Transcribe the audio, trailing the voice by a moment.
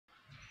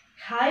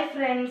Hi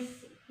friends,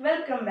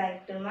 welcome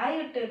back to my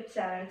YouTube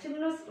channel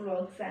Chimnus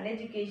Vlogs and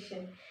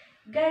Education.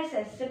 Guys,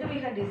 yesterday we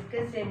had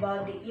discussed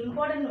about the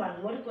important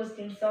one-word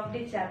questions of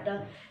the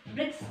chapter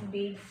Bricks,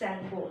 Beads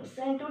and Bones,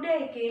 and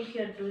today I came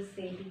here to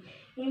say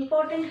the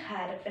important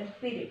Harappan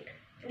period.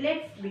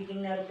 Let's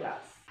begin our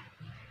class.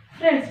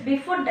 Friends,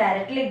 before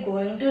directly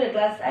going to the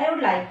class, I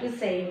would like to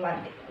say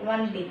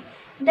one thing,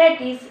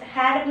 that is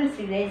Harappan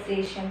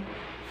civilization.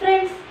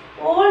 Friends,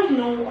 all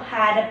know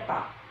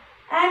Harappa,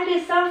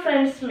 and some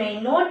friends may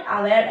not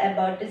aware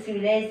about the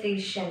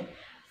civilization.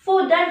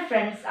 For that,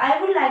 friends, I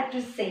would like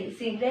to say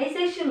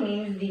civilization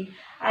means the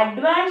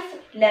advanced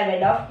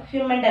level of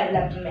human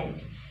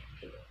development.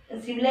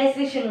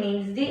 Civilization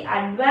means the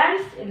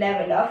advanced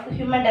level of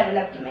human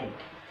development.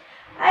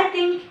 I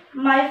think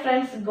my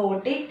friends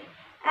got it.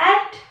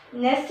 And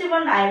next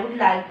one I would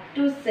like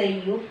to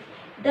say you,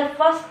 the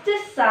first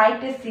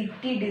site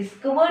city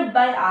discovered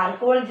by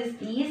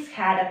archaeologists is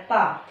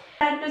Harappa.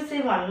 I would like to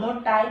say one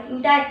more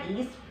time, that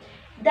is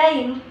the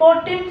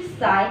important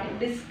site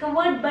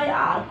discovered by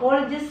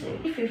archaeologists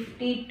in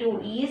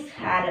 52 is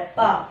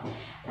Harappa.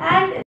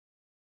 And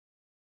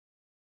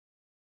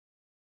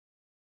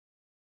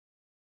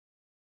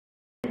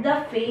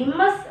the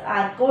famous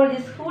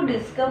archaeologist who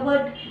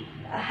discovered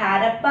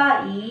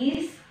Harappa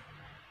is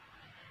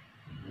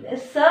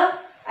Sir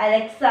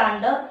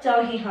Alexander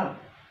Chowhiham.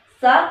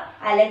 Sir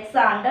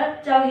Alexander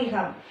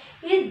Chowhiham.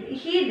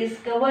 He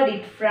discovered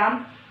it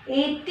from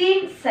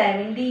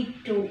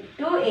 1872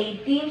 to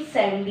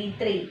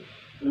 1873.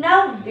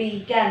 Now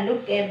we can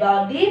look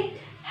about the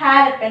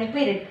Harappan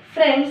period.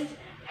 Friends,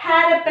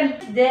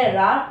 Harappan there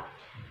are,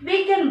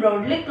 we can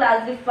broadly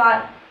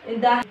classify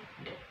the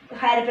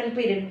Harappan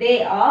period.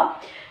 They are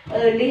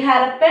early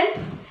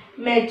Harappan,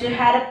 major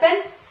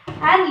Harappan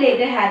and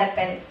later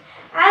Harappan.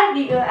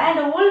 And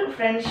all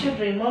friends should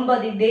remember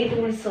the date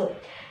also.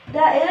 The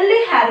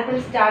early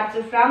Harappan starts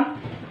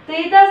from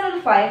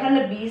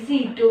 3500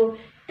 BC to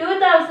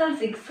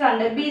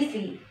 2600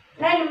 BC,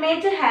 and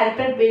major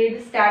Harappan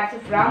period starts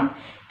from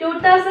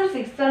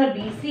 2600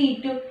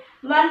 BC to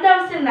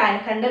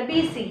 1900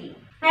 BC,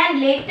 and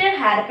later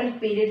Harappan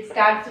period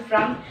starts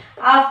from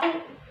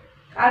after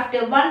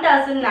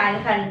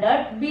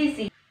 1900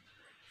 BC.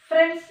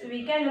 Friends,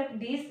 we can look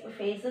these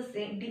phases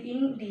in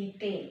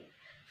detail.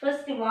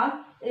 First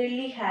one,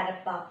 early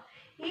Harappa.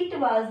 It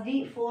was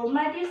the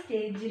formative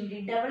stage in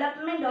the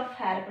development of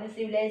Harappan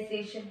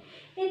civilization.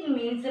 It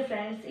means,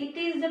 friends, it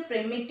is the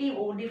primitive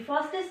or the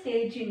first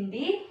stage in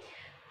the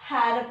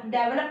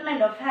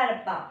development of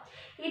Harappa.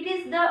 It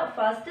is the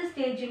first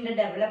stage in the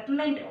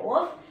development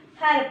of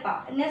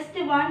Harappa. Next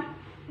one,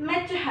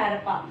 Mature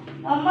Harappa,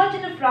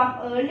 emerged from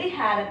early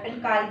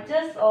Harappan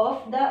cultures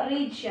of the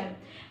region.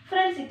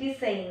 Friends, it is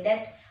saying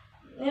that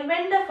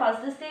when the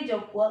first stage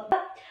occurs,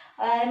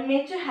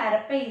 Mature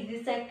Harappa is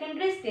the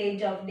secondary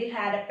stage of the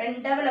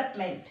Harappan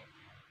development.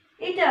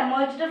 It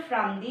emerged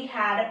from the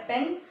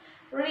Harappan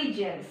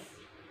regions.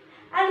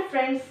 And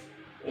friends,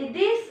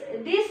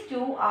 these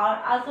two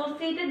are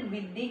associated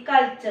with the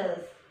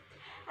cultures.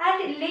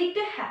 And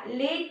later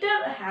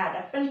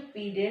Harappan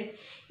period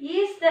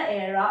is the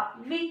era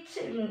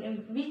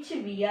which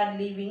we are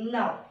living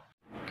now.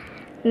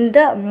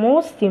 The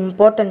most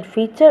important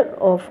feature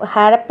of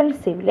Harappan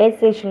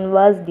civilization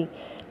was the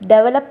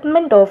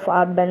development of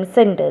urban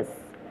centers.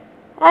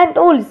 And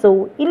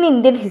also in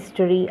Indian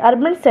history,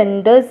 urban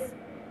centers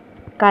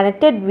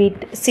connected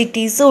with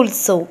cities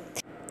also.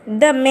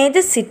 The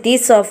major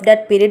cities of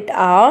that period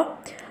are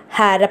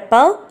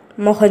Harappa,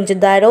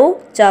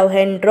 Mohenjo-daro,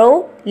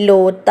 Chowhendro,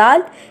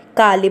 Lothal,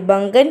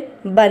 Kalibangan,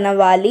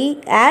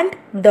 Banawali and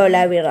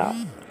Dholavira.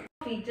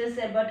 Features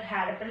about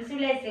Harappan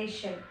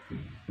civilization.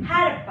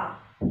 Harappa.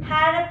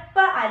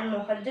 Harappa and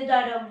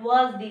Mohenjo-daro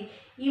was the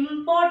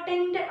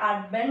important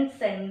urban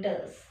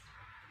centers.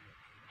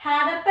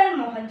 Harappa and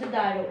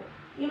Mohenjo-daro,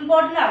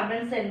 important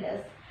urban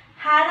centers.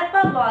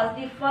 Harappa was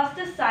the first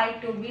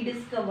site to be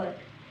discovered.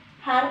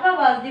 Harappa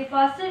was the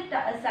first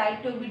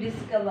site to be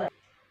discovered.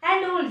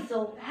 And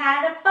also,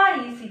 Harappa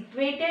is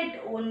situated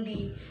on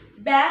the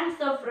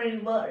banks of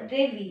river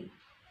Ravi.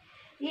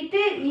 It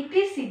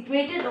is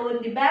situated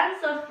on the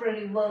banks of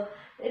river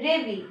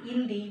Ravi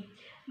in the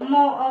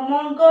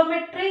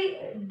Montgomery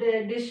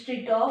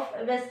district of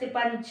West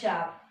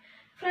Punjab.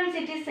 Friends,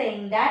 it is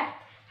saying that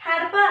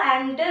Harappa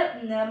and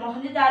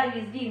Mohenjo-daro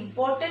is the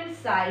important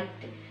site,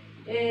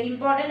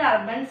 important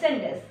urban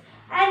centers.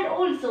 And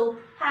also,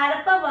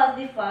 Harappa was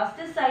the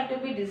fastest site to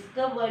be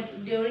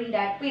discovered during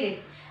that period.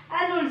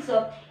 And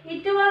also,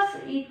 it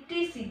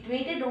is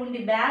situated on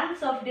the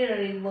banks of the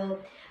river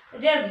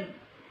Ravi,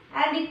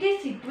 and it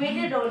is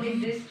situated on the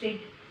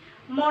district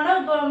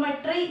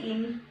Montgomery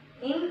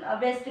in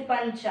West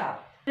Punjab.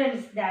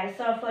 Friends, that's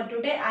all for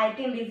today. I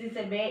think this is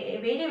a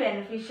very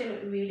beneficial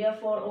video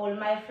for all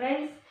my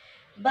friends.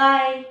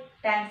 Bye.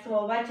 Thanks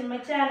for watching my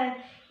channel.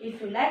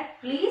 If you like,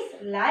 please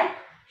like,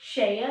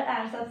 share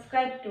and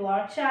subscribe to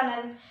our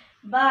channel.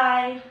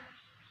 Bye.